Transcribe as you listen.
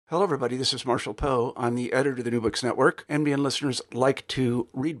Hello, everybody. This is Marshall Poe. I'm the editor of the New Books Network. NBN listeners like to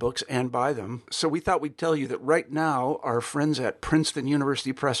read books and buy them. So we thought we'd tell you that right now, our friends at Princeton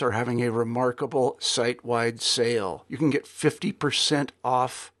University Press are having a remarkable site-wide sale. You can get 50%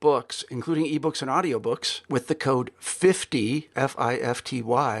 off books, including ebooks and audiobooks, with the code 50,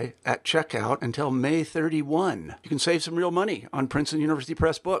 F-I-F-T-Y, at checkout until May 31. You can save some real money on Princeton University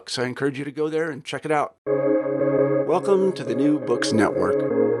Press books. I encourage you to go there and check it out. Welcome to the New Books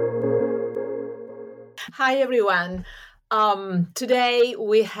Network. Hi, everyone. Today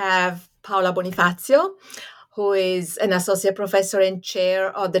we have Paola Bonifazio, who is an associate professor and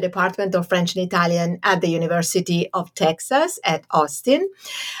chair of the Department of French and Italian at the University of Texas at Austin.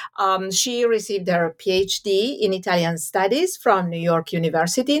 She received her PhD in Italian Studies from New York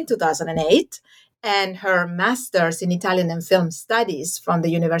University in 2008 and her master's in Italian and Film Studies from the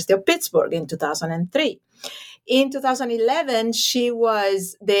University of Pittsburgh in 2003. In 2011, she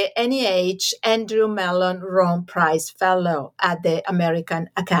was the NEH Andrew Mellon Rome Prize Fellow at the American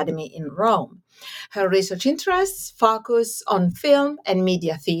Academy in Rome. Her research interests focus on film and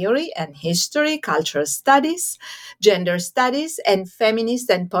media theory and history, cultural studies, gender studies, and feminist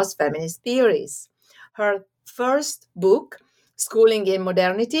and post-feminist theories. Her first book, Schooling in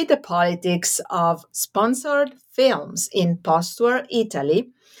Modernity, The Politics of Sponsored Films in Post-War Italy,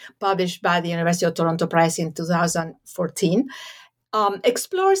 published by the University of Toronto Press in 2014,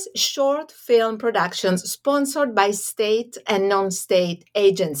 explores short film productions sponsored by state and non-state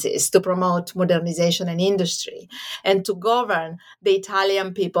agencies to promote modernization and industry and to govern the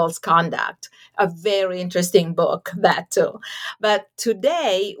Italian people's conduct. A very interesting book, that too. But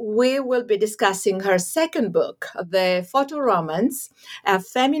today we will be discussing her second book, The Photoromance, a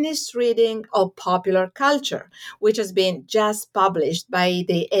feminist reading of popular culture, which has been just published by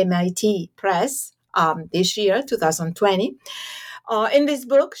the MIT Press this year, 2020. In this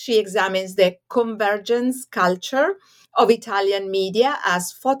book, she examines the convergence culture of Italian media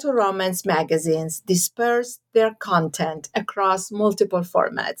as photoromance magazines disperse their content across multiple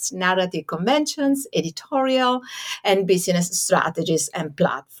formats, narrative conventions, editorial, and business strategies and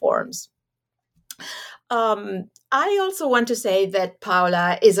platforms. I also want to say that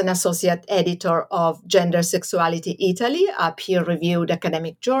Paola is an associate editor of Gender Sexuality Italy, a peer-reviewed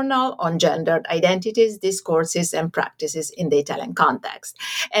academic journal on gendered identities, discourses, and practices in the Italian context.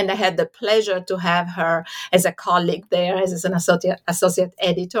 And I had the pleasure to have her as a colleague there, as an associate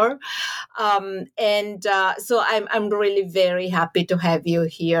editor. So I'm really very happy to have you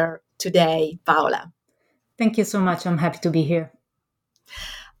here today, Paola. Thank you so much. I'm happy to be here.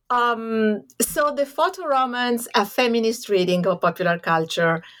 So The Photoromance, a feminist reading of popular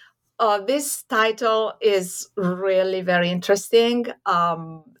culture. This title is really very interesting.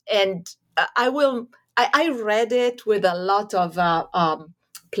 And I read it with a lot of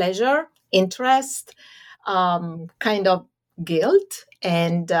pleasure, interest, kind of guilt,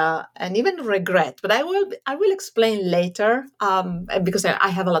 and even regret. But I will explain later because I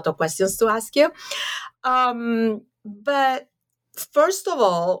have a lot of questions to ask you. But first of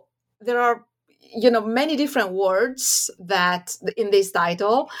all, there are, many different words that in this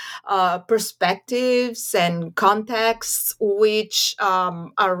title, perspectives and contexts, which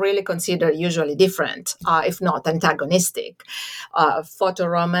are really considered usually different, if not antagonistic.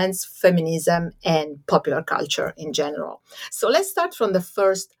 Photoromance, feminism, and popular culture in general. So let's start from the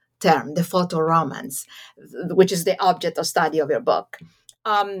first term, the photoromance, which is the object of study of your book.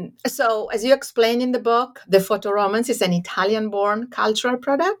 So as you explain in the book, the Photoromance is an Italian-born cultural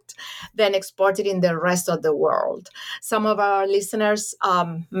product, then exported in the rest of the world. Some of our listeners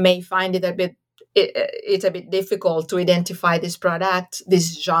may find it a bit difficult to identify this product,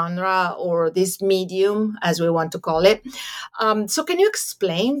 this genre, or this medium, as we want to call it. So can you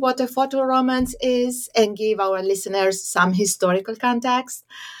explain what a photoromance is and give our listeners some historical context?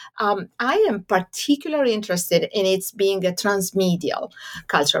 I am particularly interested in its being a transmedial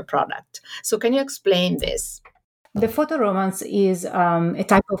cultural product. So can you explain this? The photoromance is a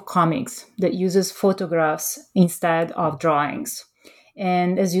type of comics that uses photographs instead of drawings.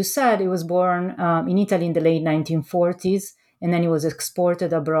 And as you said, it was born in Italy in the late 1940s, and then it was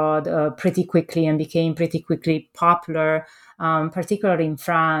exported abroad pretty quickly and became pretty quickly popular, particularly in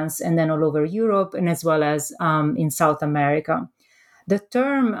France and then all over Europe, and as well as in South America. The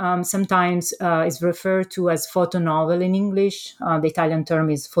term sometimes is referred to as photonovel in English. The Italian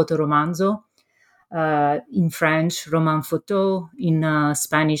term is fotoromanzo. In French, roman photo. In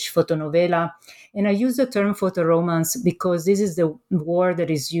Spanish, fotonovela. And I use the term photoromance because this is the word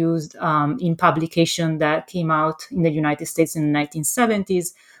that is used in publication that came out in the United States in the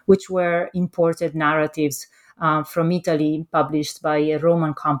 1970s, which were imported narratives from Italy, published by a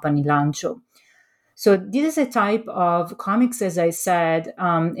Roman company, Lancio. So this is a type of comics, as I said,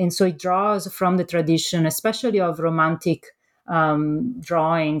 and so it draws from the tradition, especially of romantic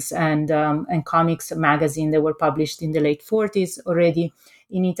drawings and comics magazine that were published in the late 40s already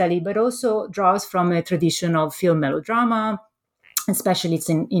in Italy, but also draws from a tradition of film melodrama, especially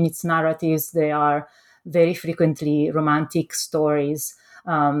in its narratives. They are very frequently romantic stories.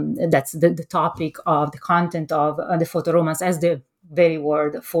 That's the topic of the content of the photoromance, as the very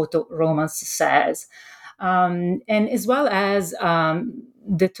word photoromance says. And as well as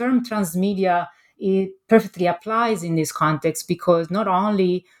the term transmedia, it perfectly applies in this context, because not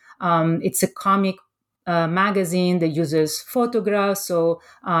only it's a comic magazine that uses photographs, so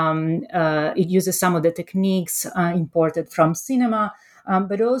it uses some of the techniques imported from cinema,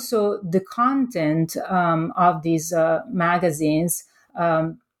 but also the content of these magazines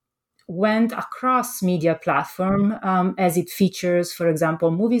went across media platform, as it features, for example,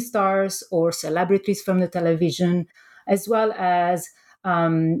 movie stars or celebrities from the television, as well as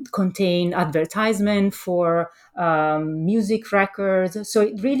contain advertisement for music records. So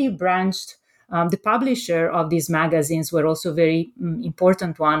it really branched. The publisher of these magazines were also very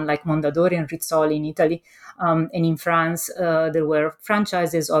important one, like Mondadori and Rizzoli in Italy. And in France, there were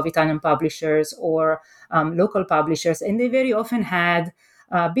franchises of Italian publishers or local publishers, and they very often had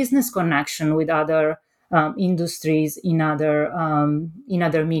business connection with other industries in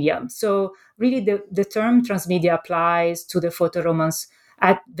other media. So really the term transmedia applies to the photoromance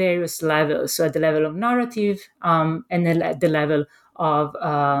at various levels. So at the level of narrative, and then at the level of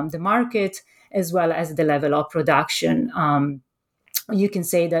the market, as well as the level of production. You can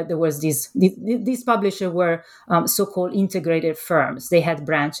say that there was these publishers were so-called integrated firms. They had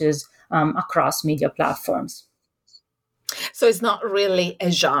branches across media platforms. So it's not really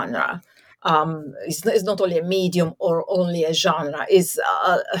a genre. It's not only a medium or only a genre. It's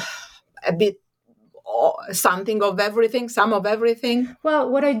a bit something of everything, some of everything. Well,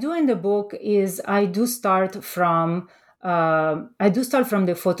 what I do in the book is I do start from the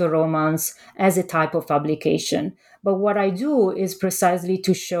photoromance as a type of publication. But what I do is precisely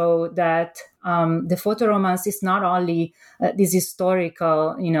to show that the photoromance is not only this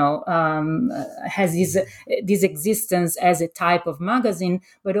historical, has this existence as a type of magazine,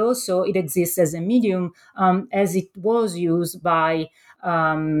 but also it exists as a medium, as it was used by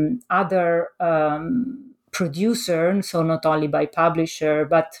other producer, so not only by publisher,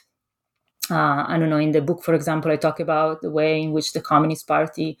 but I don't know, in the book, for example, I talk about the way in which the Communist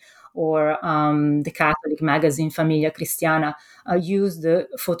Party or the Catholic magazine Famiglia Cristiana used the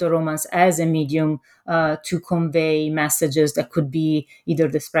photoromance as a medium to convey messages that could be either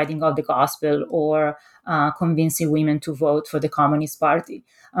the spreading of the gospel or convincing women to vote for the Communist Party.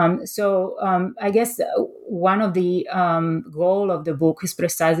 So I guess one of the goal of the book is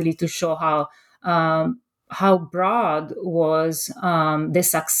precisely to show how broad was the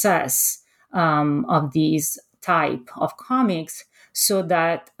success of these type of comics, so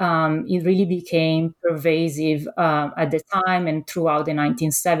that it really became pervasive at the time and throughout the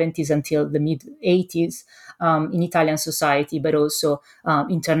 1970s until the mid-80s in Italian society, but also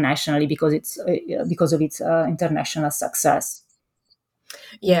internationally because of its international success.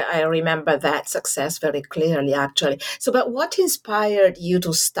 Yeah, I remember that success very clearly, actually. So, but what inspired you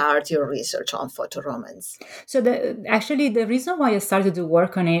to start your research on photoromance? So, the reason why I started to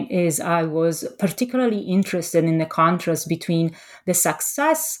work on it is I was particularly interested in the contrast between the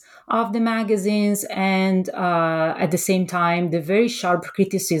success of the magazines and at the same time, the very sharp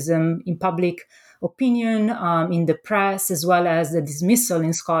criticism in public opinion, in the press, as well as the dismissal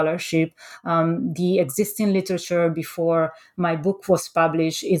in scholarship. The existing literature before my book was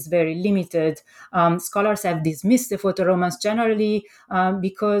published is very limited. Scholars have dismissed the photoromance generally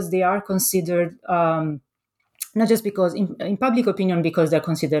because they are considered not just because in public opinion, because they're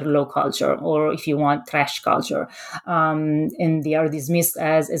considered low culture, or if you want, trash culture. And they are dismissed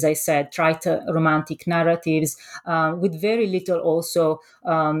as I said, trite romantic narratives with very little also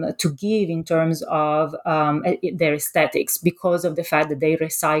to give in terms of their aesthetics, because of the fact that they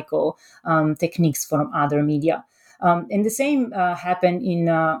recycle techniques from other media. And the same happened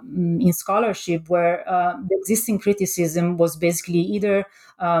in scholarship, where the existing criticism was basically either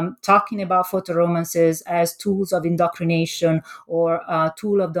talking about photoromances as tools of indoctrination or a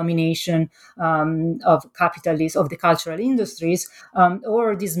tool of domination of capitalists, of the cultural industries,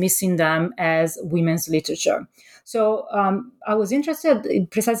 or dismissing them as women's literature. So I was interested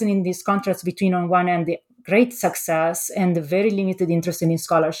precisely in this contrast between, on one hand, the great success and the very limited interest in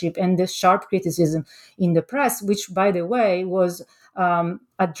scholarship, and the sharp criticism in the press, which, by the way, was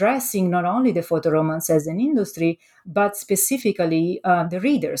addressing not only the photoromance as an industry, but specifically the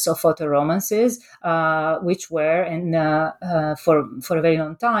readers of photoromances, which were, and for a very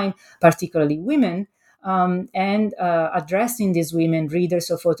long time, particularly women, and addressing these women readers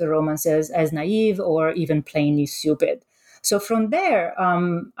of photoromances as naive or even plainly stupid. So from there,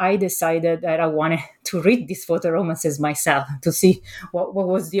 I decided that I wanted to read these photoromances myself to see what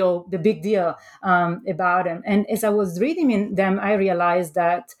was the big deal about them. And as I was reading them, I realized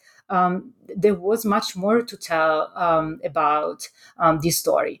that there was much more to tell about this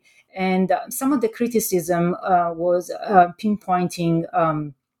story. And some of the criticism was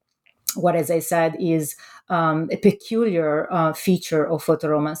pinpointing what, as I said, is a peculiar feature of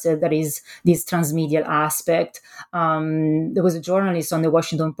photoromances, that is this transmedial aspect. There was a journalist on the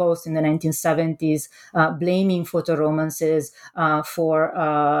Washington Post in the 1970s blaming photoromances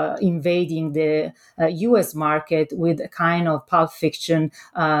for invading the US market with a kind of pulp fiction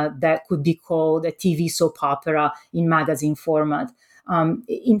that could be called a TV soap opera in magazine format.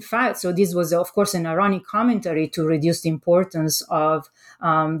 In fact, so this was, of course, an ironic commentary to reduce the importance of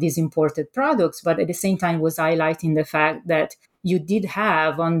these imported products, but at the same time was highlighting the fact that you did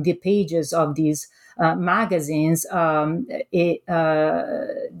have on the pages of these magazines the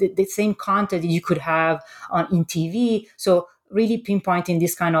same content you could have in TV. So really pinpointing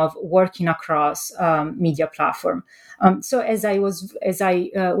this kind of working across media platform. So as I was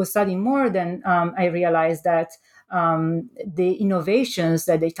studying more, then I realized that the innovations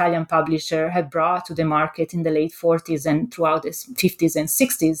that the Italian publisher had brought to the market in the late 40s and throughout the 50s and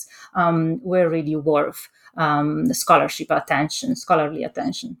 60s were really worth scholarly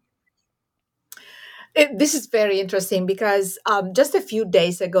attention. This is very interesting because just a few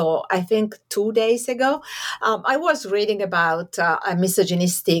days ago, I think 2 days ago, I was reading about a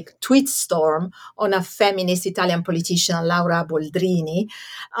misogynistic tweet storm on a feminist Italian politician, Laura Boldrini.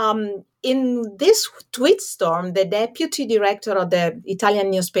 In this tweet storm, the deputy director of the Italian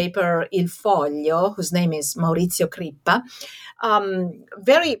newspaper Il Foglio, whose name is Maurizio Crippa,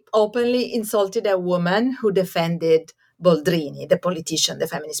 very openly insulted a woman who defended Boldrini, the politician, the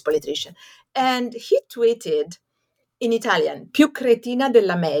feminist politician. And he tweeted in Italian, più cretina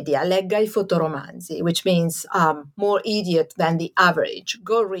della media, legga I fotoromanzi, which means more idiot than the average.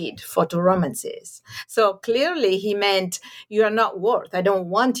 Go read photoromances. So clearly he meant you are not worth, I don't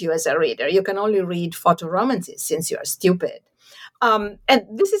want you as a reader. You can only read photoromances since you are stupid. And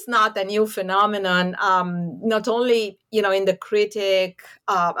this is not a new phenomenon, not only, in the critic,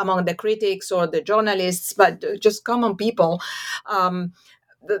 among the critics or the journalists, but just common people.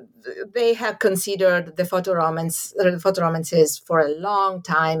 They have considered the photoromances for a long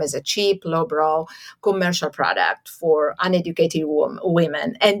time as a cheap, lowbrow commercial product for uneducated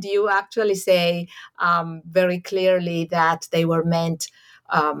women. And you actually say very clearly that they were meant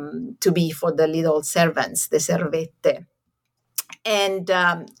to be for the little servants, the servette. And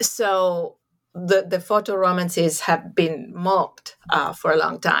so the photoromances have been mocked for a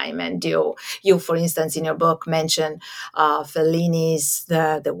long time. And you, for instance, in your book mention Fellini's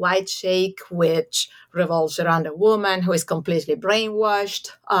The White Sheik, which revolves around a woman who is completely brainwashed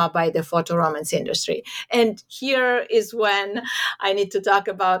by the photoromance industry. And here is when I need to talk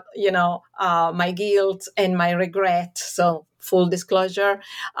about, my guilt and my regret. So full disclosure,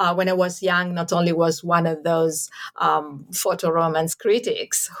 when I was young, not only was one of those photoromance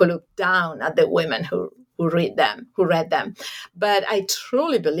critics who looked down at the women who read them, but I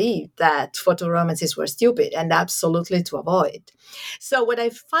truly believed that photoromances were stupid and absolutely to avoid. So what I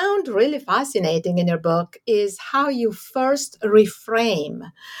found really fascinating in your book is how you first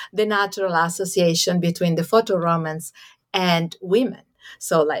reframe the natural association between the photoromance and women,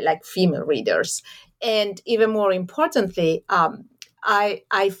 so like female readers. And even more importantly,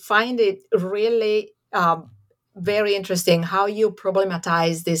 I find it really very interesting how you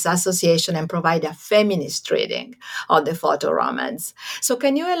problematize this association and provide a feminist reading of the photoromance. So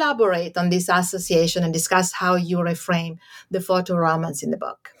can you elaborate on this association and discuss how you reframe the photoromance in the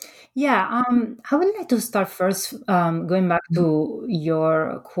book? Yeah, I would like to start first going back to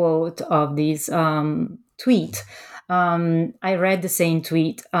your quote of this tweet. I read the same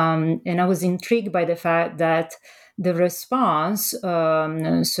tweet, and I was intrigued by the fact that the response,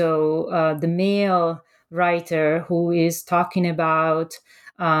 the male writer who is talking about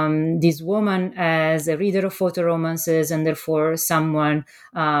this woman as a reader of photoromances and therefore someone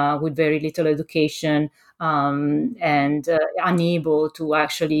with very little education and unable to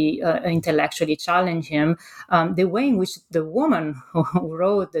actually intellectually challenge him, the way in which the woman who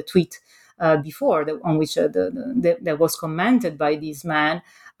wrote the tweet before, on which that was commented by this man,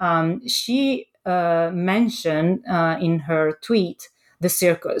 she mentioned in her tweet the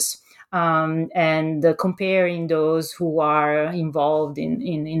circus. And comparing those who are involved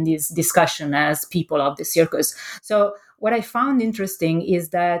in this discussion as people of the circus. So what I found interesting is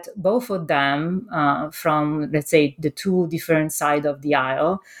that both of them, from, let's say, the two different sides of the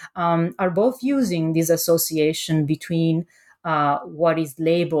aisle, are both using this association between what is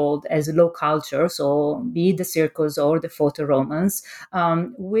labeled as low culture, so be it the circus or the photo romance,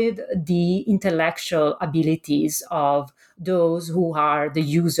 with the intellectual abilities of those who are the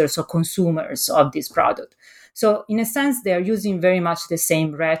users or consumers of this product. So in a sense, they're using very much the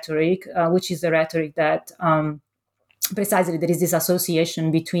same rhetoric, which is the rhetoric that precisely there is this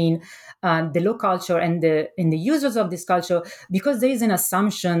association between the low culture and the users of this culture, because there is an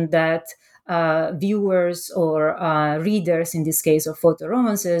assumption that viewers or readers, in this case of photo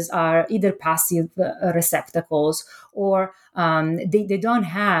romances, are either passive receptacles or they don't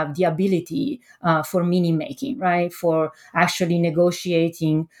have the ability for meaning making, right? For actually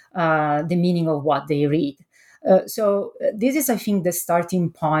negotiating the meaning of what they read. So this is, I think, the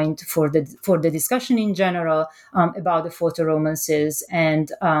starting point for the discussion in general about the photo romances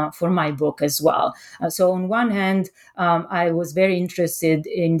and for my book as well. So on one hand, I was very interested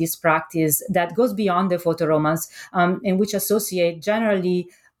in this practice that goes beyond the photo romance and which associate generally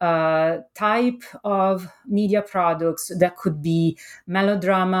type of media products that could be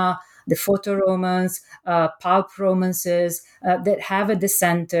melodrama, the photo romance, pulp romances that have at the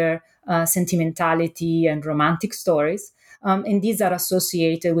center sentimentality and romantic stories. And these are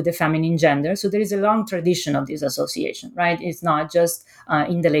associated with the feminine gender. So there is a long tradition of this association, right? It's not just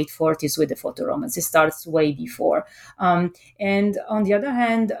in the late 40s with the photo romance. It starts way before. And on the other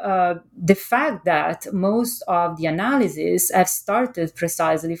hand, the fact that most of the analysis have started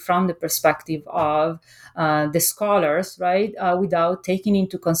precisely from the perspective of the scholars, right, without taking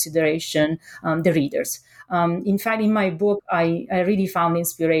into consideration the readers. In fact, in my book, I really found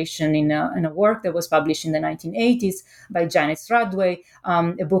inspiration in a work that was published in the 1980s by Janice Radway,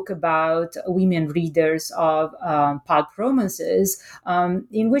 a book about women readers of pulp romances,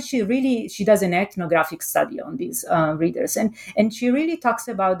 in which she does an ethnographic study on these readers. And she really talks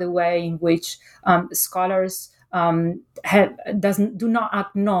about the way in which scholars do not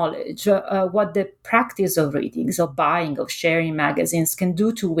acknowledge what the practice of reading, of buying, of sharing magazines can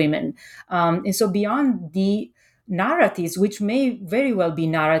do to women. And so beyond the narratives, which may very well be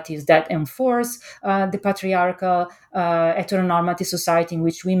narratives that enforce the patriarchal, heteronormative society in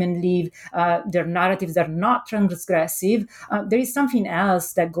which women live, their narratives are not transgressive. There is something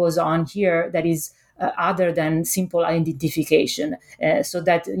else that goes on here that is other than simple identification, so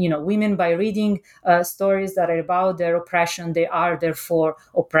that women, by reading stories that are about their oppression, they are therefore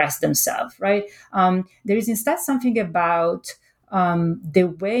oppressed themselves, right? There is instead something about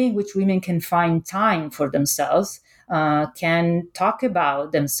the way in which women can find time for themselves, can talk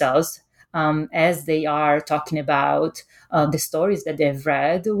about themselves as they are talking about the stories that they've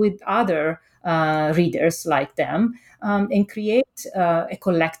read with other readers like them, and create a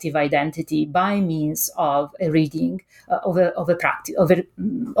collective identity by means of a reading of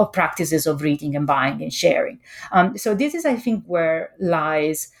practices of reading and buying and sharing. So this is, I think, where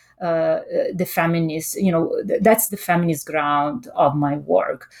lies the feminist, that's the feminist ground of my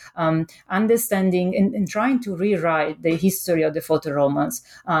work. Understanding and trying to rewrite the history of the photo romance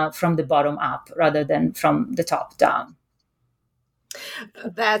from the bottom up rather than from the top down.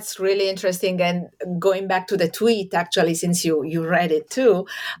 That's really interesting. And going back to the tweet, actually, since you read it too,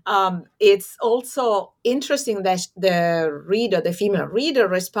 it's also interesting that the female reader,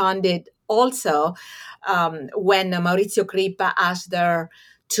 responded also when Maurizio Crippa asked her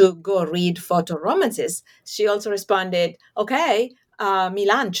to go read photo romances. She also responded, okay, mi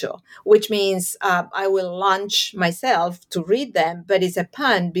lancio, which means I will launch myself to read them, but it's a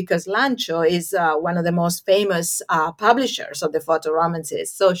pun because Lancio is one of the most famous publishers of the photo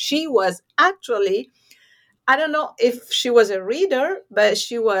romances. So she was actually, I don't know if she was a reader, but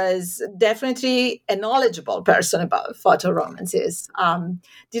she was definitely a knowledgeable person about photo romances.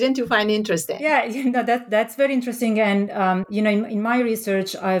 Didn't you find interesting? Yeah, that's very interesting. And in my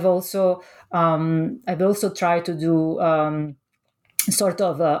research, I've also tried to do sort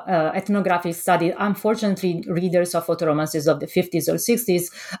of ethnographic study. Unfortunately, readers of photo romances of the 50s or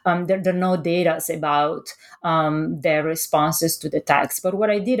 60s, there are no data about their responses to the text. But what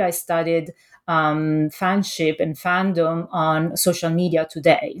I did, I studied fanship and fandom on social media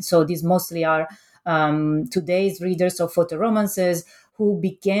today. So these mostly are today's readers of photo romances who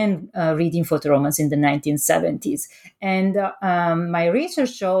began reading photoromance in the 1970s. And my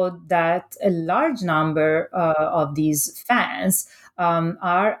research showed that a large number of these fans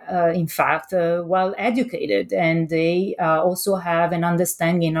are in fact well educated, and they also have an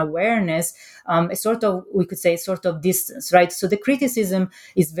understanding, awareness, a sort of, we could say, sort of distance, right? So the criticism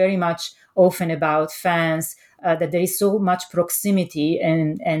is very much often about fans, that there is so much proximity,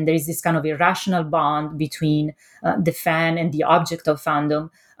 and there is this kind of irrational bond between the fan and the object of fandom,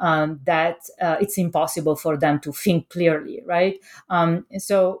 that it's impossible for them to think clearly, right?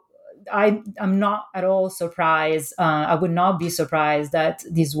 So I'm not at all surprised. I would not be surprised that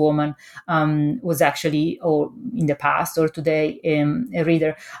this woman was actually, or in the past or today, a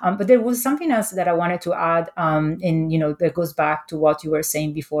reader. But there was something else that I wanted to add, and that goes back to what you were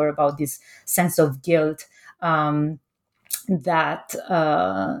saying before about this sense of guilt that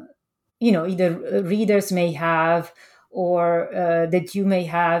either readers may have, or that you may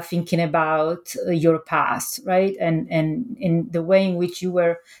have, thinking about your past, right? And in the way in which you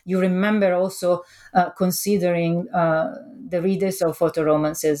remember also considering the readers of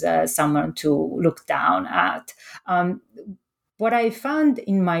photoromances as someone to look down at. What I found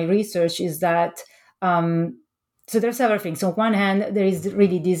in my research is that so there are several things. On one hand, there is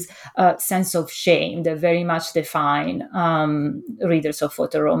really this sense of shame that very much define readers of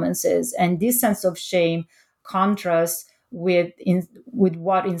photoromances, and this sense of shame contrasts with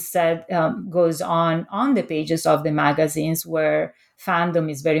what instead goes on the pages of the magazines, where fandom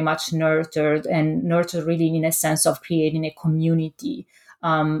is very much nurtured really in a sense of creating a community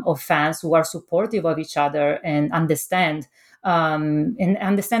of fans who are supportive of each other and understand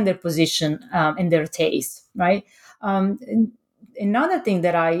their position and their taste, right? Another thing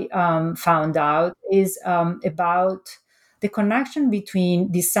that I found out is about the connection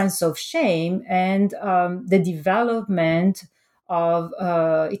between this sense of shame and the development of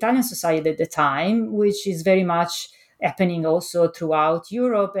Italian society at the time, which is very much happening also throughout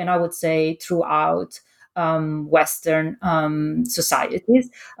Europe, and I would say throughout Western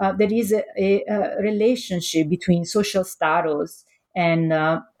societies. There is a relationship between social status and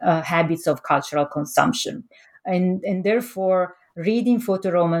habits of cultural consumption. And therefore, reading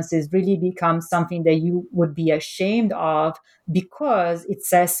photoromances really becomes something that you would be ashamed of, because it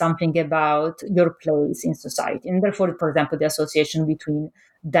says something about your place in society. And therefore, for example, the association between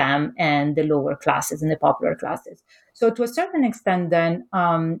them and the lower classes and the popular classes. So to a certain extent, then,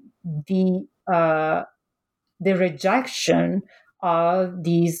 the rejection of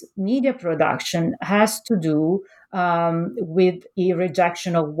these media production has to do with a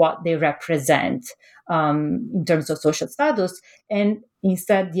rejection of what they represent in terms of social status, and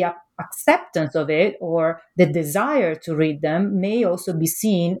instead the acceptance of it, or the desire to read them, may also be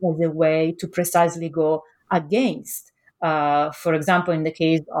seen as a way to precisely go against. For example, in the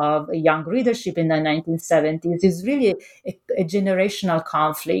case of a young readership in the 1970s, is really a generational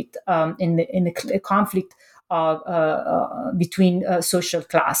conflict, in a conflict between social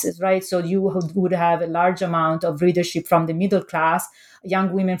classes, right? So you would have a large amount of readership from the middle class,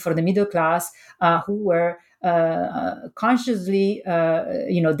 young women from the middle class, who were consciously,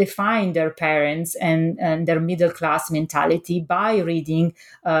 define their parents and their middle class mentality by reading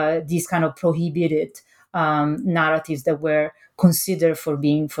these kind of prohibited narratives that were considered for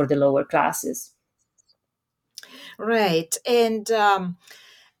being for the lower classes. Right. And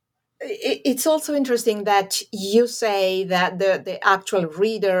it's also interesting that you say that the actual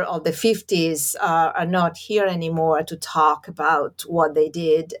reader of the 50s are not here anymore to talk about what they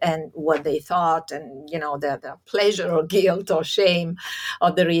did and what they thought, and the pleasure or guilt or shame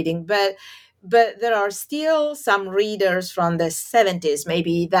of the reading, but there are still some readers from the 70s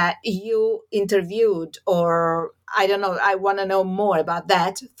maybe that you interviewed, or I don't know, I want to know more about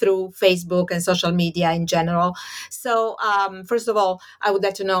that through Facebook and social media in general. So first of all, I would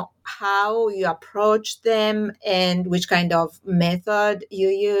like to know how you approached them and which kind of method you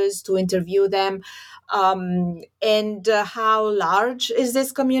use to interview them, and how large is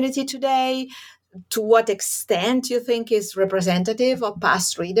this community today? To what extent you think is representative of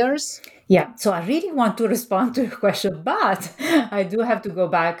past readers? Yeah, so I really want to respond to your question, but I do have to go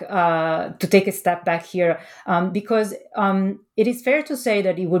back to take a step back here, because it is fair to say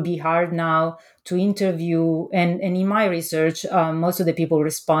that it would be hard now to interview, and in my research, most of the people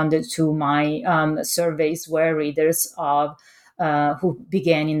responded to my surveys were readers of who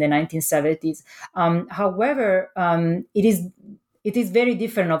began in the 1970s. However, it is very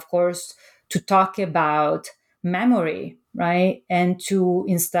different, of course, to talk about memory, right? And to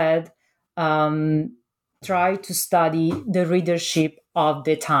instead try to study the readership of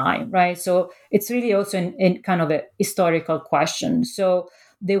the time, right? So it's really also in kind of a historical question. So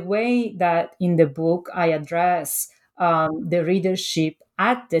the way that in the book I address the readership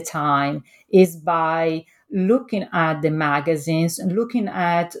at the time is by looking at the magazines and looking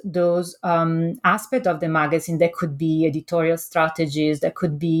at those aspects of the magazine that could be editorial strategies, that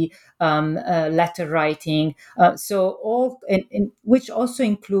could be letter writing. So all, and which also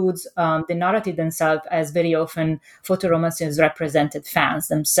includes the narrative themselves, as very often photoromances represented fans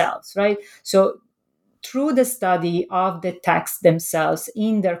themselves, right? So through the study of the texts themselves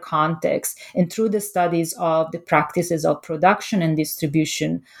in their context and through the studies of the practices of production and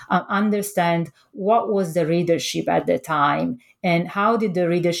distribution, understand what was the readership at the time and how did the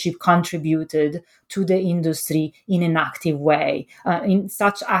readership contributed to the industry in an active way, in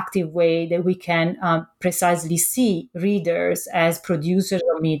such active way that we can precisely see readers as producers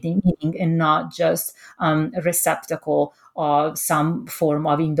of meaning and not just a receptacle of some form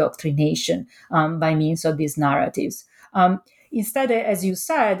of indoctrination by means of these narratives. Instead, as you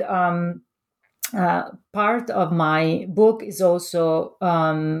said, part of my book is also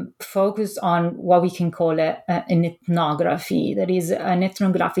focused on what we can call an ethnography. That is an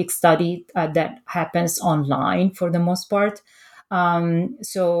ethnographic study that happens online for the most part.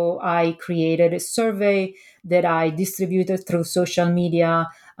 So I created a survey that I distributed through social media.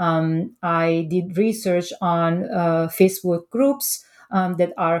 I did research on Facebook groups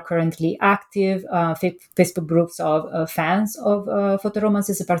that are currently active, Facebook groups of fans of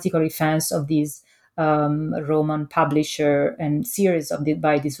photoromances, particularly fans of these Roman publisher and series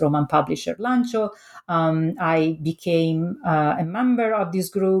by this Roman publisher Lancio. I became a member of these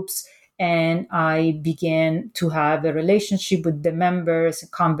groups, and I began to have a relationship with the members,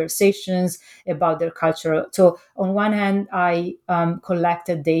 conversations about their culture. So on one hand, I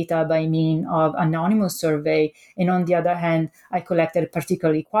collected data by means of anonymous survey, and on the other hand, I collected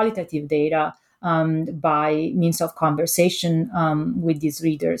particularly qualitative data by means of conversation with these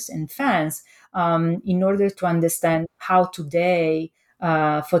readers and fans in order to understand how today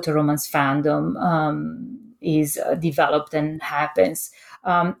photoromance fandom is developed and happens.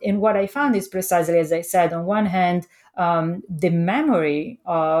 And what I found is precisely, as I said, on one hand, the memory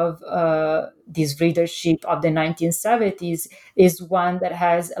of this readership of the 1970s is one that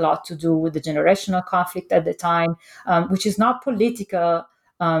has a lot to do with the generational conflict at the time, which is not political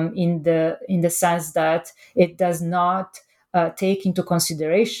in the sense that it does not take into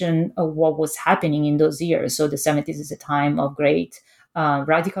consideration what was happening in those years. So the 70s is a time of great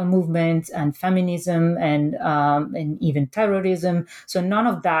radical movement and feminism and even terrorism. So none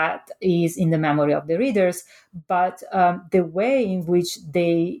of that is in the memory of the readers, but the way in which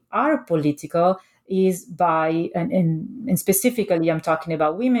they are political is by, and specifically I'm talking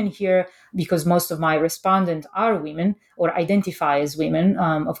about women here because most of my respondents are women or identify as women.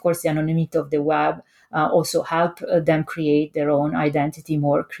 Of course, the anonymity of the web also help them create their own identity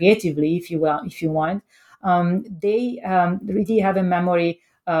more creatively, if you want. They really have a memory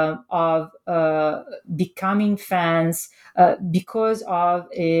of becoming fans because of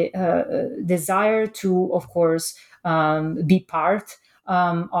a desire to, of course, be part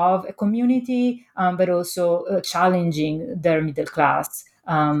of a community, but also challenging their middle class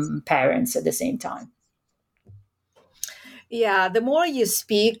parents at the same time. Yeah, the more you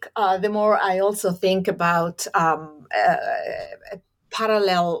speak, the more I also think about a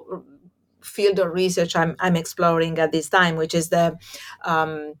parallel field of research I'm exploring at this time, which is the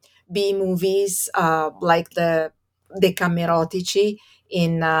B movies, like the Decamerotici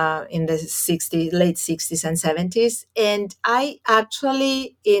in the late 60s and 70s. And I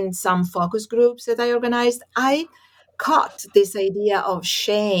actually, in some focus groups that I organized, I caught this idea of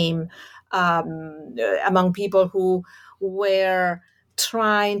shame among people who were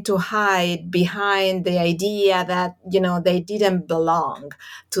trying to hide behind the idea that they didn't belong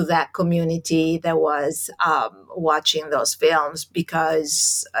to that community that was watching those films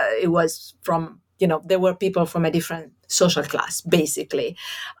because it was from there were people from a different social class, basically.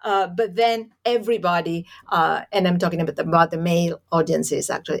 But then everybody, and I'm talking about the male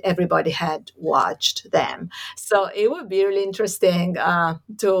audiences, actually, everybody had watched them. So it would be really interesting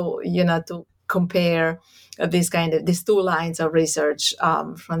to compare these two lines of research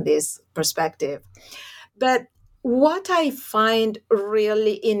from this perspective. But what I find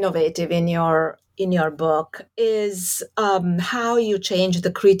really innovative in your book is how you change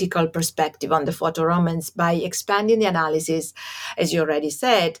the critical perspective on the photoromance by expanding the analysis, as you already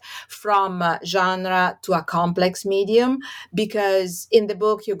said, from genre to a complex medium, because in the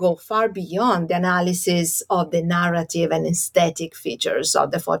book you go far beyond the analysis of the narrative and aesthetic features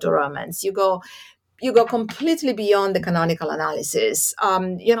of the photoromance. You go you go completely beyond the canonical analysis.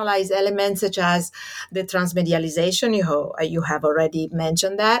 You analyze elements such as the transmedialization, you have already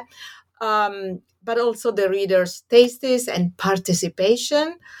mentioned that, but also the reader's tastes and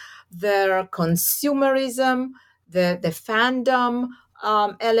participation, their consumerism, the fandom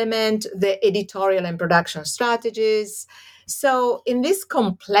element, the editorial and production strategies. So, in this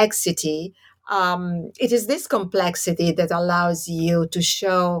complexity, it is this complexity that allows you to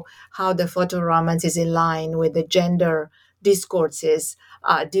show how the photoromance is in line with the gender discourses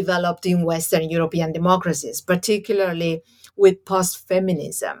developed in Western European democracies, particularly with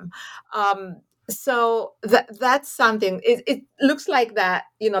post-feminism. So that's something. It looks like that,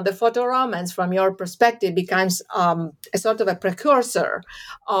 the photoromance from your perspective becomes a sort of a precursor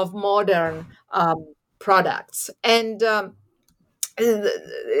of modern products. And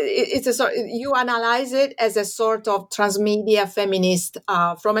it's a sort, you analyze it as a sort of transmedia feminist,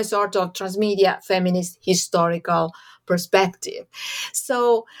 from a sort of transmedia feminist historical perspective.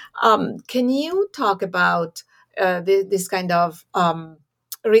 So can you talk about this kind of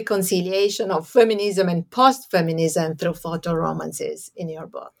reconciliation of feminism and post-feminism through photoromances in your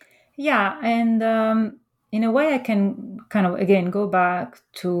book? Yeah, and in a way I can kind of again go back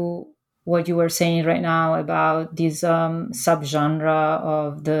to what you were saying right now about this subgenre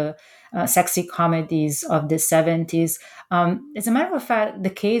of the sexy comedies of the 70s. As a matter of fact,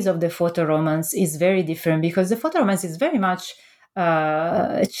 the case of the photoromance is very different, because the photoromance is very much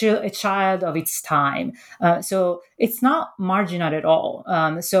a child of its time. So it's not marginal at all.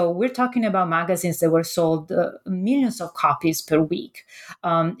 So we're talking about magazines that were sold millions of copies per week,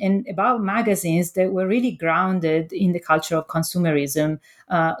 and about magazines that were really grounded in the culture of consumerism,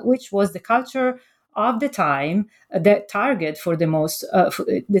 which was the culture of the time that target for the most,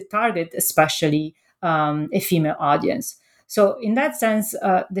 the target especially a female audience. So in that sense,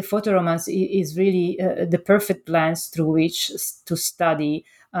 the photoromance is really the perfect lens through which to study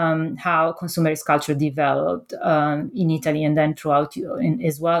how consumerist culture developed in Italy and then throughout,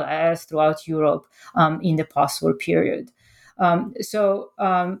 as well as throughout Europe in the post-war period. So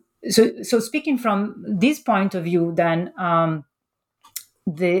speaking from this point of view, then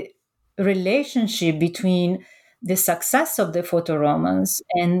the relationship between the success of the photoromance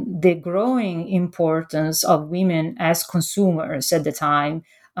and the growing importance of women as consumers at the time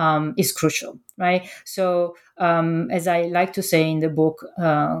is crucial, right? So, as I like to say in the book,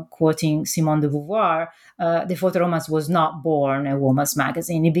 quoting Simone de Beauvoir, the photoromance was not born a woman's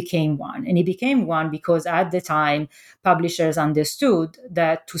magazine, it became one. And it became one because at the time, publishers understood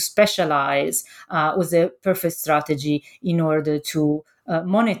that to specialize was a perfect strategy in order to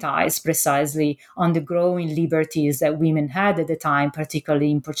monetize precisely on the growing liberties that women had at the time,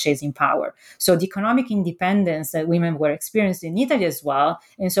 particularly in purchasing power. So the economic independence that women were experiencing in Italy as well.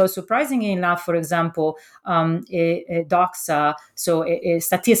 And so surprisingly enough, for example, a Doxa, so a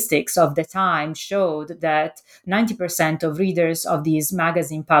statistics of the time showed that 90% of readers of these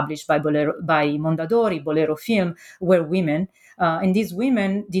magazines published by Mondadori, Bolero Film, were women. And these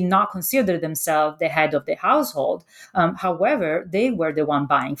women did not consider themselves the head of the household. However, they were the one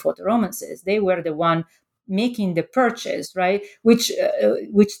buying photoromances. They were the one making the purchase, right? Which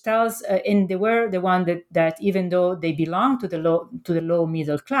tells, and they were the one that even though they belonged to the low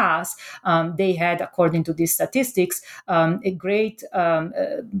middle class, they had, according to these statistics, a great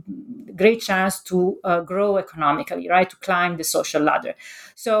chance to grow economically, right? To climb the social ladder.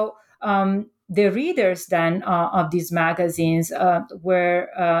 So. The readers then of these magazines were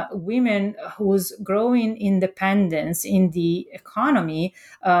women whose growing independence in the economy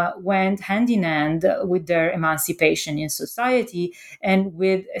went hand in hand with their emancipation in society, and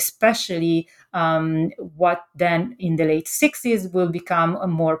with especially what then in the late 60s will become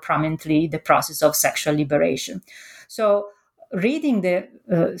more prominently the process of sexual liberation. So reading to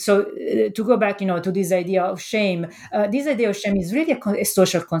go back, to this idea of shame, this idea of shame is really a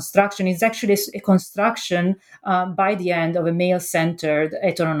social construction. It's actually a construction by the end of a male-centered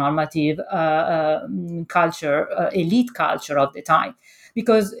heteronormative culture, elite culture of the time.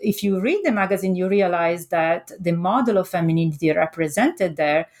 Because if you read the magazine, you realize that the model of femininity represented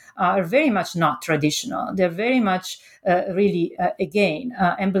there are very much not traditional. They're very much again,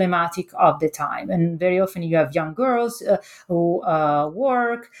 emblematic of the time. And very often you have young girls who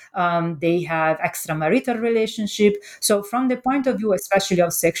work, they have extramarital relationship. So from the point of view, especially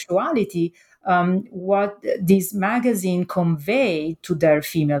of sexuality, what this magazine conveyed to their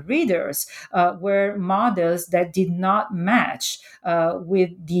female readers were models that did not match with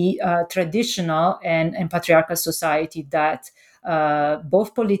the traditional and patriarchal society that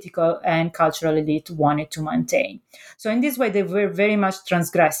both political and cultural elite wanted to maintain. So in this way, they were very much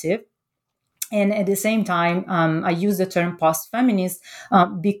transgressive. And at the same time, I use the term post-feminist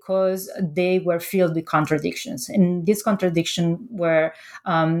because they were filled with contradictions. And these contradictions were,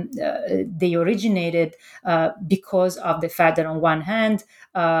 they originated because of the fact that on one hand,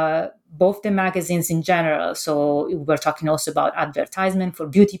 both the magazines in general, so we're talking also about advertisement for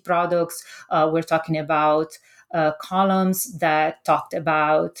beauty products, we're talking about columns that talked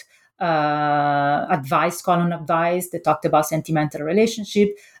about column advice that talked about sentimental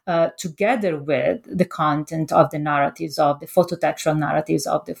relationship, together with the content of the narratives, of the phototextual narratives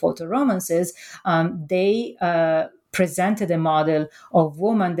of the photo romances, they presented a model of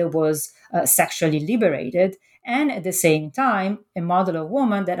woman that was sexually liberated, and at the same time, a model of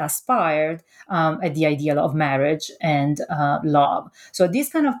woman that aspired at the ideal of marriage and love. So this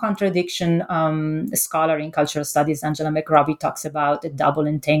kind of contradiction, a scholar in cultural studies, Angela McRobbie, talks about a double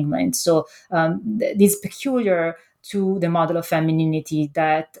entanglement. So this peculiar to the model of femininity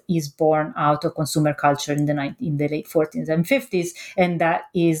that is born out of consumer culture in the late 40s and 50s, and that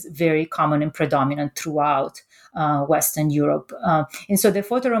is very common and predominant throughout Western Europe. And so the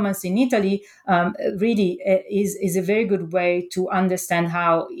photo romance in Italy really is a very good way to understand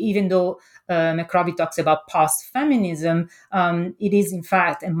how, even though McRobbie talks about post-feminism, it is in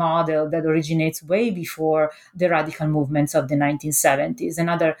fact a model that originates way before the radical movements of the 1970s.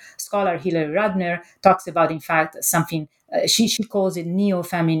 Another scholar, Hilary Radner, talks about, in fact, something she calls it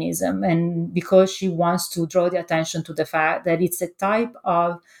neo-feminism, and because she wants to draw the attention to the fact that it's a type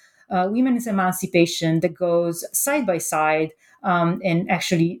of women's emancipation that goes side by side, and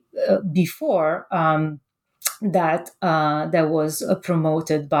actually before that was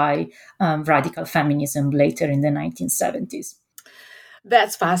promoted by radical feminism later in the 1970s.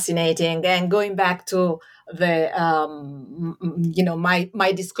 That's fascinating. And going back to the,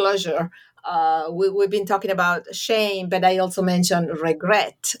 my disclosure, we've been talking about shame, but I also mentioned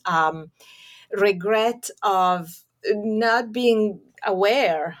regret. Regret of not being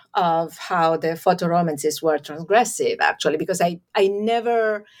aware of how the photo romances were transgressive, actually, because I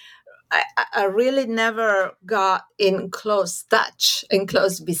really never got in close touch, in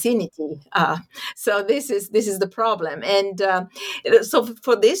close vicinity. So this is the problem. And so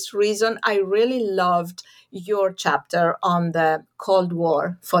for this reason, I really loved your chapter on the Cold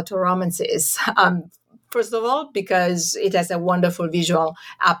War photo romances. First of all, because it has a wonderful visual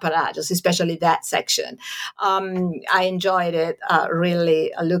apparatus, especially that section. I enjoyed it,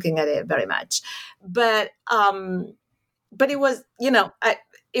 really looking at it very much. But it was,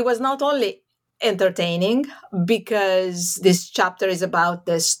 it was not only entertaining, because this chapter is about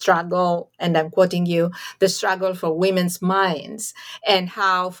the struggle, and I'm quoting you, the struggle for women's minds, and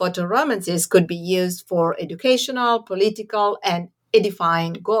how photo romances could be used for educational, political, and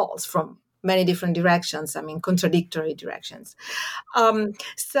edifying goals from many different directions. I mean, contradictory directions.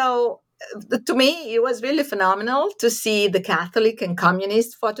 So to me, it was really phenomenal to see the Catholic and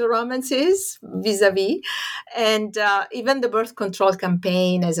communist photo romances vis-a-vis, and even the birth control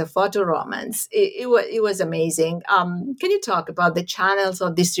campaign as a photo romance. It was amazing. Can you talk about the channels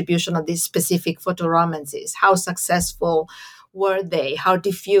of distribution of these specific photo romances? How successful were they? How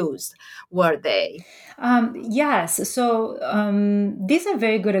diffused were they? Yes. So these are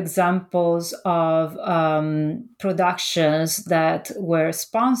very good examples of productions that were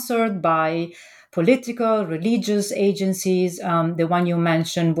sponsored by political, religious agencies. The one you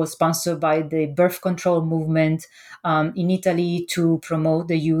mentioned was sponsored by the birth control movement in Italy to promote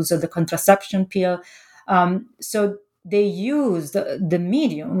the use of the contraception pill. So they used the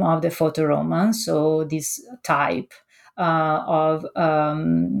medium of the photo romance, so this type of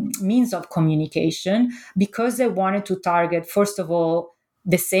means of communication, because they wanted to target, first of all,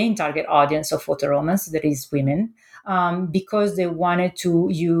 the same target audience of photo romance, that is women, because they wanted to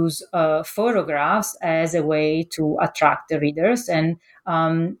use photographs as a way to attract the readers, and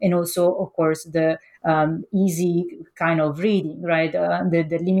also, of course, the easy kind of reading, right?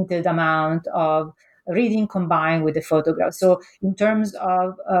 The limited amount of reading combined with the photograph. So in terms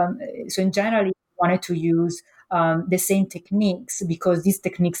of, in general, we wanted to use the same techniques, because these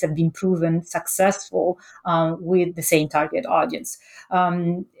techniques have been proven successful with the same target audience.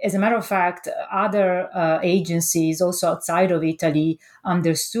 As a matter of fact, other agencies also outside of Italy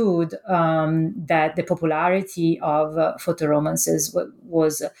understood that the popularity of photo romances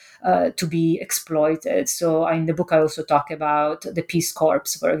was to be exploited. So in the book, I also talk about the Peace Corps,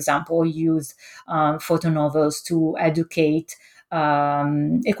 for example, used photo novels to educate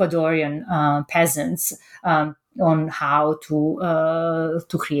Ecuadorian peasants on how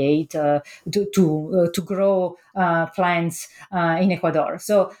to create to grow plants in Ecuador.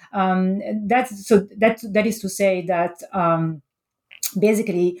 So that is to say that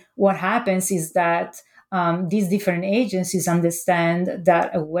basically what happens is that these different agencies understand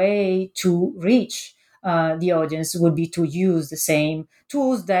that a way to reach the audience would be to use the same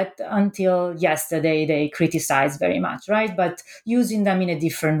tools that until yesterday they criticized very much, right? But using them in a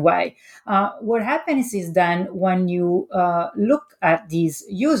different way. What happens is then when you look at these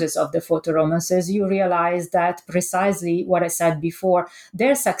uses of the photo romances, you realize that precisely what I said before,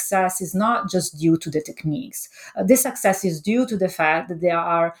 their success is not just due to the techniques. This success is due to the fact that they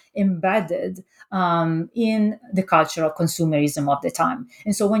are embedded in the culture of consumerism of the time.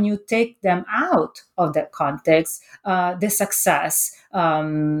 And so when you take them out of that context, the success,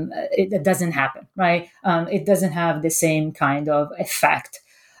 it doesn't happen, right? It doesn't have the same kind of effect.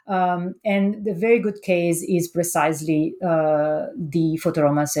 And the very good case is precisely the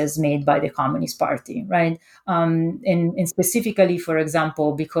photoromances made by the Communist Party, right? And specifically, for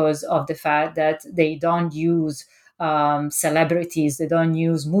example, because of the fact that they don't use celebrities, they don't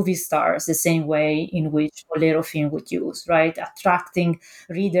use movie stars the same way in which Bolero film would use, right? Attracting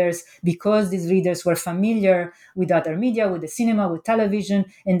readers because these readers were familiar with other media, with the cinema, with television,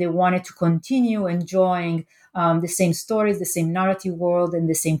 and they wanted to continue enjoying the same stories, the same narrative world, and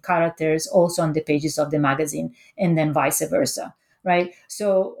the same characters also on the pages of the magazine, and then vice versa, right?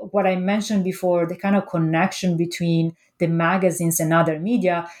 So what I mentioned before, the kind of connection between the magazines and other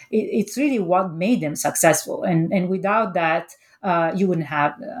media, it's really what made them successful. And without that, you wouldn't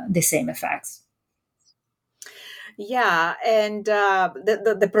have the same effects. Yeah, and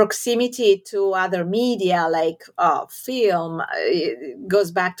the proximity to other media like film goes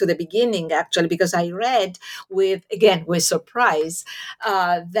back to the beginning, actually, because I read with surprise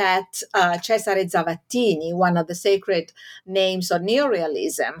that Cesare Zavattini, one of the sacred names of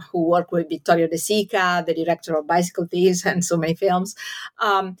neorealism, who worked with Vittorio De Sica, the director of Bicycle Thieves and so many films,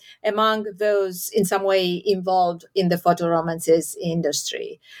 among those in some way involved in the photo romances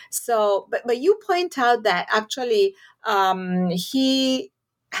industry. So, but you point out that actually he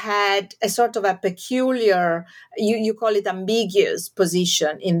had a sort of a peculiar, you call it ambiguous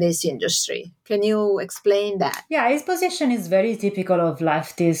position in this industry. Can you explain that? Yeah, his position is very typical of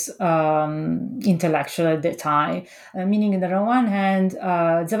leftist intellectual at the time, meaning that on one hand,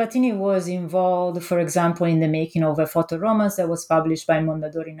 Zavattini was involved, for example, in the making of a photo romance that was published by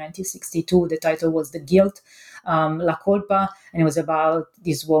Mondadori in 1962. The title was The Guilt, La Colpa, and it was about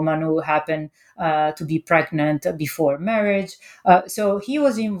this woman who happened to be pregnant before marriage. So he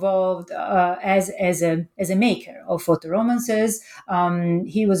was involved as a maker of photo romances.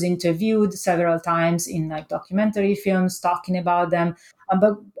 He was interviewed several times in like documentary films talking about them,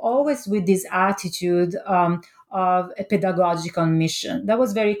 but always with this attitude of a pedagogical mission. That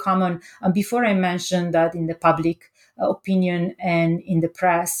was very common. Before I mentioned that in the public opinion and in the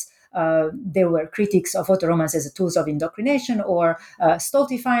press, there were critics of photo romance as tools of indoctrination or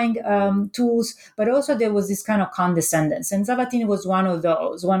stultifying tools, but also there was this kind of condescendence. And Zavattini was one of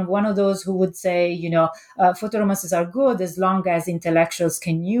those who would say, photo romances are good as long as intellectuals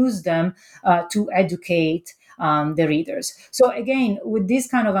can use them to educate the readers. So again, with this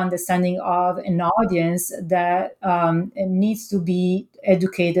kind of understanding of an audience that needs to be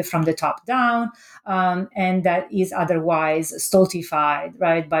educated from the top down, and that is otherwise stultified,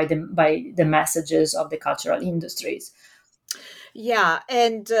 right, by the messages of the cultural industries. Yeah,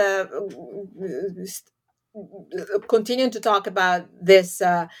 and continuing to talk about this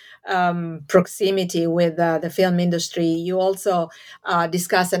proximity with the film industry, you also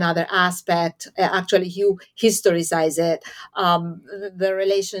discuss another aspect. Actually, you historicize it, the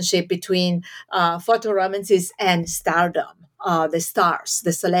relationship between photo romances and stardom. The stars,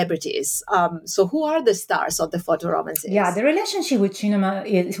 the celebrities. So, who are the stars of the photo romances? Yeah, the relationship with cinema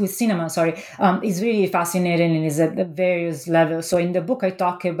is really fascinating and is at the various levels. So, in the book, I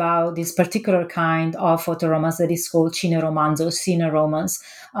talk about this particular kind of photo romance that is called cineromanzo, cine romance.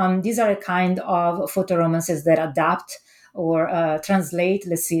 These are a kind of photo romances that adapt or translate,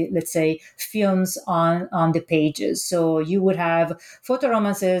 let's say, films on the pages. So you would have photo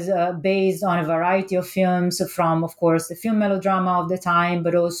romances based on a variety of films from, of course, the film melodrama of the time,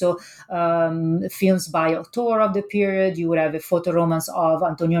 but also films by auteur of the period. You would have a photo romance of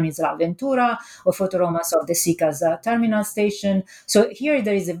Antonioni's L'Avventura or photo romance of De Sica's Terminal Station. So here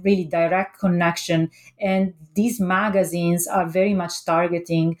there is a really direct connection, and these magazines are very much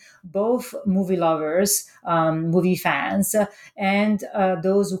targeting both movie lovers, movie fans, and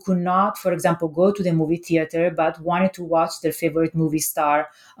those who could not, for example, go to the movie theater but wanted to watch their favorite movie star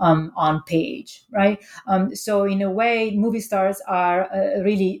on page, right? So in a way, movie stars are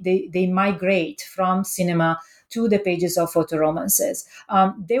really, they migrate from cinema to the pages of photoromances.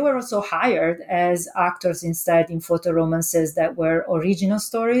 They were also hired as actors instead in photoromances that were original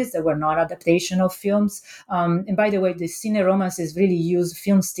stories, that were not adaptation of films. And by the way, the cine romances really use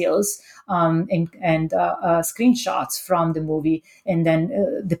film stills and screenshots from the movie, and then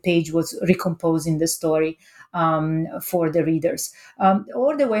the page was recomposing the story for the readers.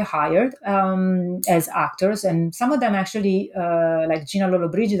 Or they were hired as actors, and some of them actually, like Gina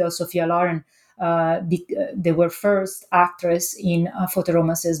Lollobrigida, Sophia Loren, they were first actress in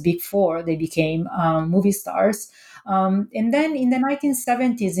photoromances before they became movie stars. And then in the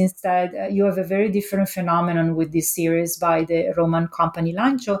 1970s, instead, you have a very different phenomenon with this series by the Roman company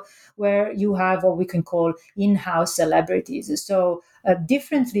Lancio, where you have what we can call in-house celebrities. So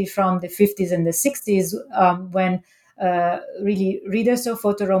differently from the 50s and the 60s, when really readers of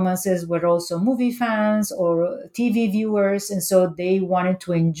photoromances were also movie fans or TV viewers, and so they wanted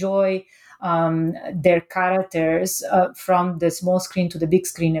to enjoy their characters from the small screen to the big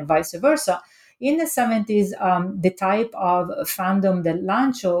screen and vice versa. In the 70s, the type of fandom that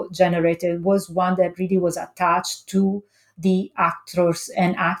Lancio generated was one that really was attached to the actors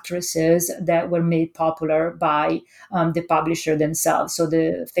and actresses that were made popular by the publisher themselves. So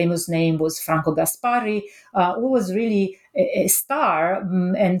the famous name was Franco Gasparri, who was really a star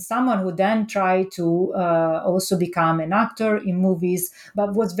and someone who then tried to also become an actor in movies,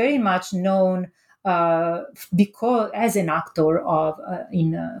 but was very much known because as an actor of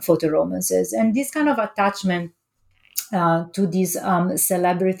in photoromances. And this kind of attachment to these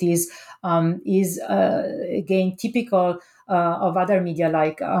celebrities is again typical of other media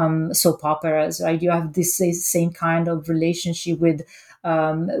like soap operas, right? You have this same kind of relationship with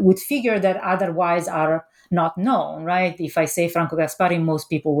figures that otherwise are not known, right? If I say Franco Gasparri, most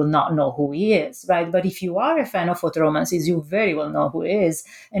people will not know who he is, right? But if you are a fan of photoromances, you very well know who he is,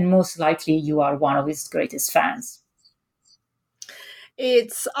 and most likely you are one of his greatest fans.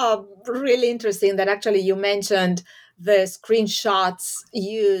 It's really interesting that actually you mentioned the screenshots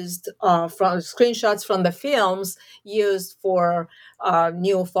used from the films used for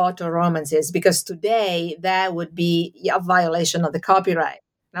new photo romances, because today that would be a violation of the copyright,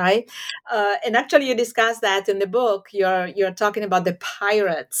 right? And actually you discuss that in the book. You're talking about the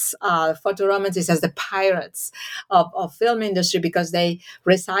pirates, photo romances as the pirates of film industry, because they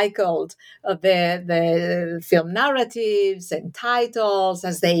recycled the film narratives and titles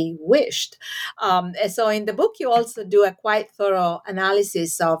as they wished. And so in the book, you also do a quite thorough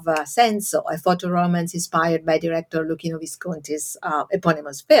analysis of Senso, a photo romance inspired by director Luchino Visconti's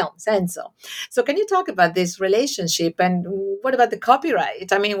eponymous film, Senso. So can you talk about this relationship, and what about the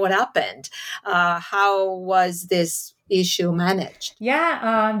copyright? I mean, what happened? How was this issue managed?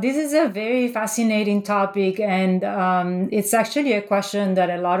 Yeah, this is a very fascinating topic, and it's actually a question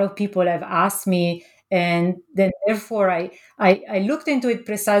that a lot of people have asked me, and then therefore I looked into it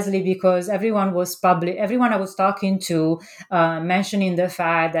precisely because everyone I was talking to mentioning the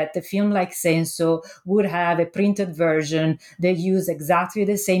fact that the film like Senso would have a printed version that used exactly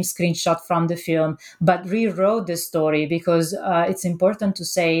the same screenshot from the film, but rewrote the story, because it's important to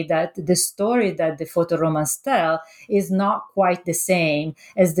say that the story that the photo romance tell is not quite the same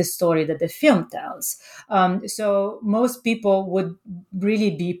as the story that the film tells. So most people would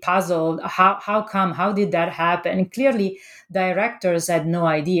really be puzzled. How did that happen? And clearly, directors had no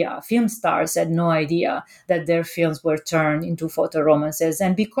idea, film stars had no idea that their films were turned into photo romances.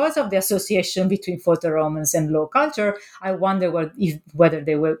 And because of the association between photo romance and low culture, I wonder whether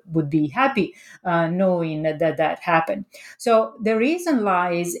they would be happy knowing that happened. So the reason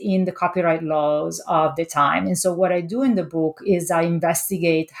lies in the copyright laws of the time. And so what I do in the book is I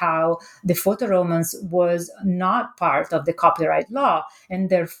investigate how the photo romance was not part of the copyright law, and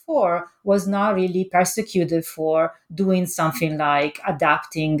therefore was not really persecuted for doing something like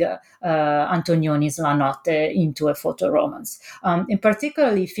adapting Antonioni's La Notte into a photo romance. And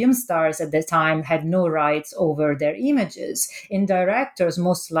particularly, film stars at the time had no rights over their images, and directors,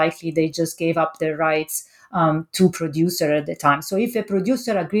 most likely, they just gave up their rights to producer at the time. So if a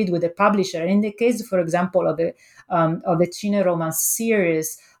producer agreed with the publisher, in the case, for example, of a cine romance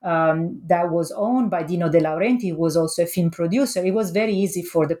series that was owned by Dino De Laurenti, who was also a film producer, it was very easy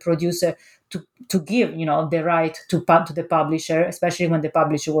for the producer to give, the right to the publisher, especially when the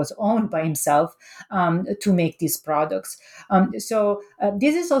publisher was owned by himself, to make these products. So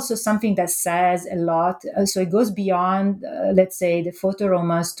this is also something that says a lot. So it goes beyond, let's say, the photo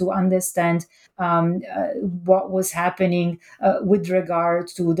romance to understand what was happening with regard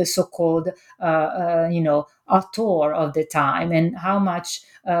to the so-called, auteur of the time and how much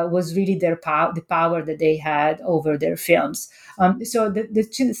was really the power that they had over their films. So the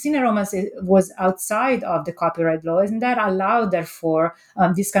cine romance was outside of the copyright laws, and that allowed, therefore,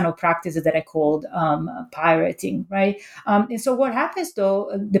 this kind of practices that I called pirating, right? And so what happens, though,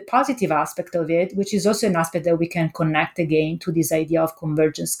 the positive aspect of it, which is also an aspect that we can connect again to this idea of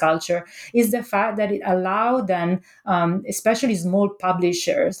convergence culture, is the fact that it allowed then, especially small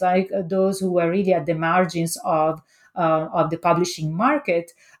publishers, like those who were really at the margins of the publishing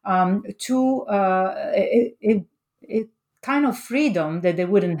market, to a kind of freedom that they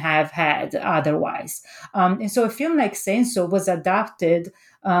wouldn't have had otherwise. And so a film like Senso was adapted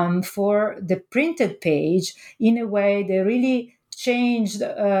for the printed page in a way that really changed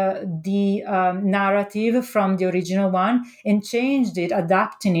the narrative from the original one and changed it,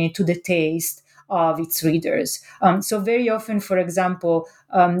 adapting it to the taste of its readers. So very often, for example,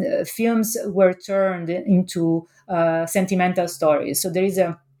 films were turned into sentimental stories. So there is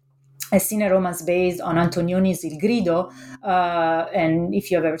a cine romance based on Antonioni's Il Grido, and if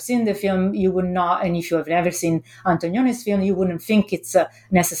you have ever seen the film, you would not, and if you have never seen Antonioni's film, you wouldn't think it's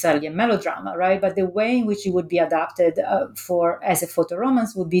necessarily a melodrama, right? But the way in which it would be adapted as a photo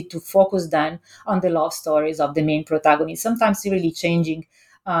romance would be to focus then on the love stories of the main protagonist, sometimes really changing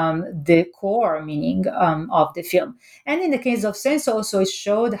the core meaning of the film. And in the case of Senso, also it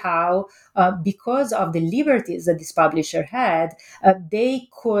showed how, because of the liberties that this publisher had, they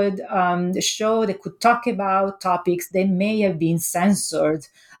could they could talk about topics that may have been censored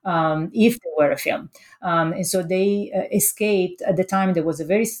if they were a film. And so they escaped. At the time, there was a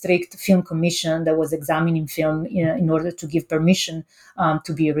very strict film commission that was examining film in order to give permission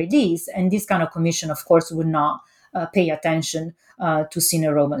to be released. And this kind of commission, of course, would not pay attention to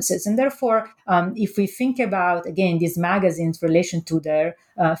cine romances. And therefore, if we think about, again, these magazines' relation to their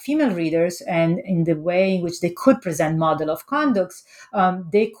female readers and in the way in which they could present model of conducts,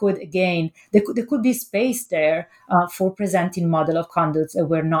 there could be space there for presenting model of conducts that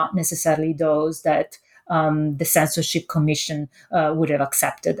were not necessarily those that the censorship commission would have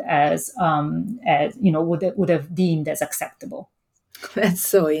accepted would have deemed as acceptable. That's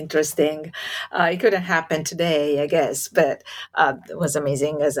so interesting. It couldn't happen today, I guess, but it was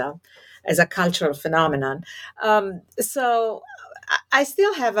amazing as a cultural phenomenon. So I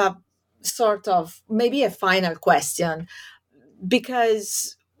still have a sort of maybe a final question,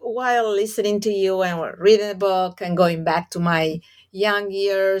 because while listening to you and reading the book and going back to my young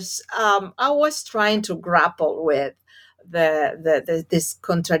years, I was trying to grapple with this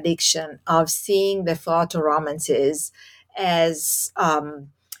contradiction of seeing the photo romances as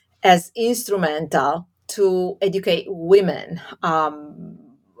instrumental to educate women on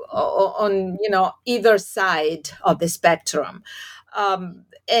either side of the spectrum,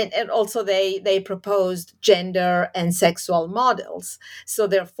 and also they proposed gender and sexual models. So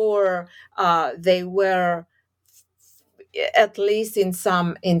therefore, they were, at least in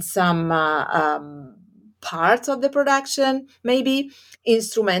some parts of the production, maybe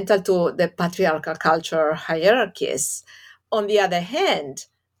instrumental to the patriarchal culture hierarchies. On the other hand,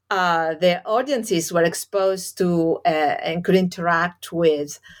 the audiences were exposed to and could interact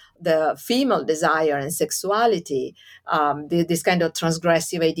with the female desire and sexuality, this kind of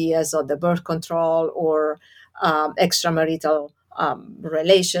transgressive ideas of the birth control or extramarital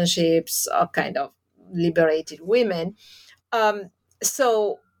relationships, kind of liberated women.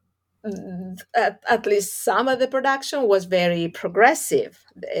 So at least some of the production was very progressive.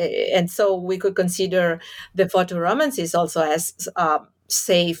 And so we could consider the photo romances also as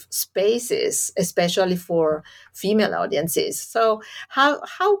safe spaces, especially for female audiences. So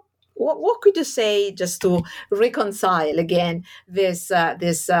what could you say just to reconcile again this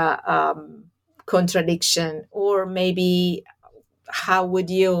contradiction, or maybe how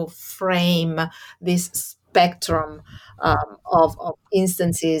would you frame this spectrum of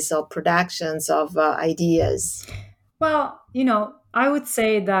instances of productions of ideas? Well, I would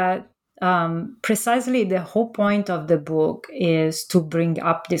say that precisely the whole point of the book is to bring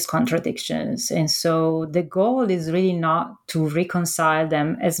up these contradictions. And so the goal is really not to reconcile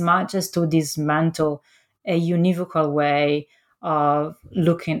them as much as to dismantle a univocal way of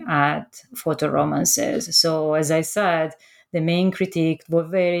looking at photo romances. So as I said, the main critique was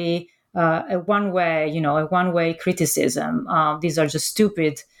very a one-way criticism. These are just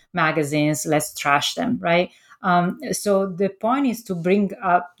stupid magazines, let's trash them, right? So the point is to bring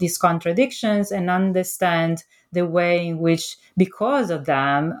up these contradictions and understand the way in which, because of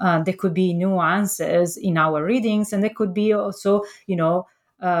them, there could be nuances in our readings, and there could be also,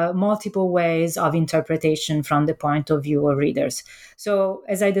 multiple ways of interpretation from the point of view of readers. So,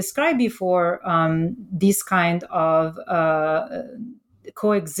 as I described before, this kind of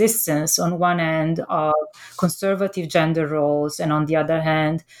coexistence on one end of conservative gender roles and on the other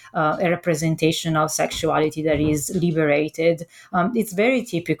hand a representation of sexuality that is liberated, it's very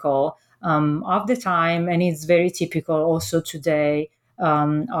typical of the time, and it's very typical also today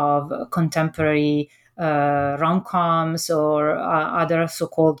of contemporary rom-coms or other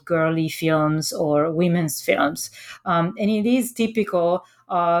so-called girly films or women's films, and it is typical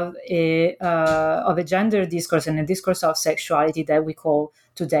of a gender discourse and a discourse of sexuality that we call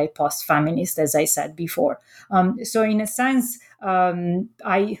today post-feminist, as I said before. So in a sense,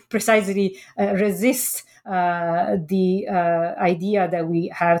 I precisely resist the idea that we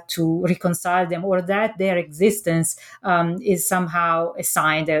have to reconcile them, or that their existence is somehow a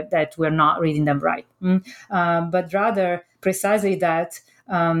sign that we're not reading them right. But rather precisely that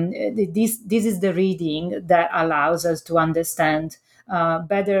this is the reading that allows us to understand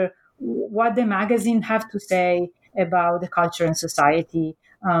better what the magazine have to say about the culture and society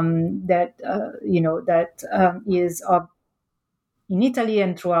that is in Italy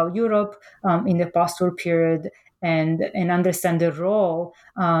and throughout Europe in the post-war period, and understand the role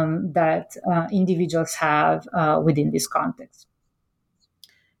that individuals have within this context.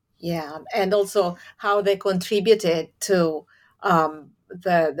 Yeah, and also how they contributed to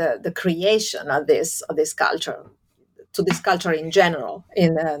the creation of this culture, to this culture in general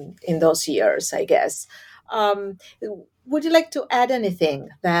in those years, I guess. Would you like to add anything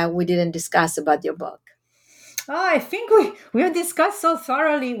that we didn't discuss about your book? I think we have discussed so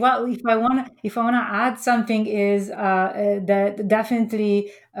thoroughly. Well, if I wanna add something, is that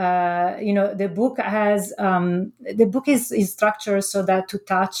definitely the book is structured so that to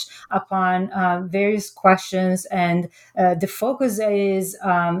touch upon various questions, and the focus is,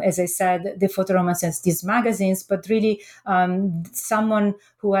 as I said, the photoromance as these magazines, but really someone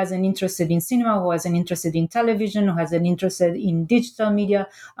who has an interest in cinema, who has an interest in television, who has an interest in digital media,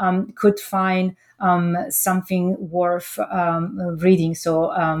 could find something worth reading.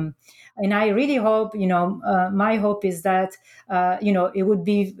 So, and I really hope, my hope is that, it would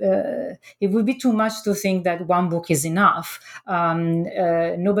be too much to think that one book is enough.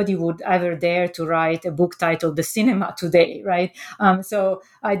 Nobody would ever dare to write a book titled "The Cinema Today," right? So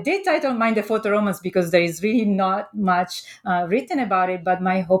I did title mine "The Photoromance" because there is really not much written about it. But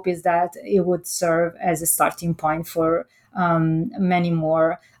my hope is that it would serve as a starting point for many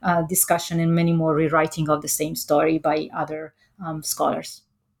more discussion and many more rewriting of the same story by other scholars.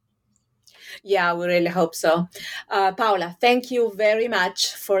 Yeah, we really hope so. Paola, thank you very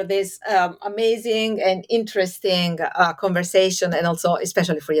much for this amazing and interesting conversation, and also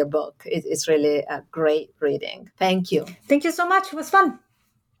especially for your book. It's really a great reading. Thank you. Thank you so much. It was fun.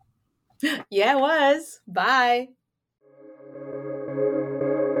 Yeah, it was. Bye.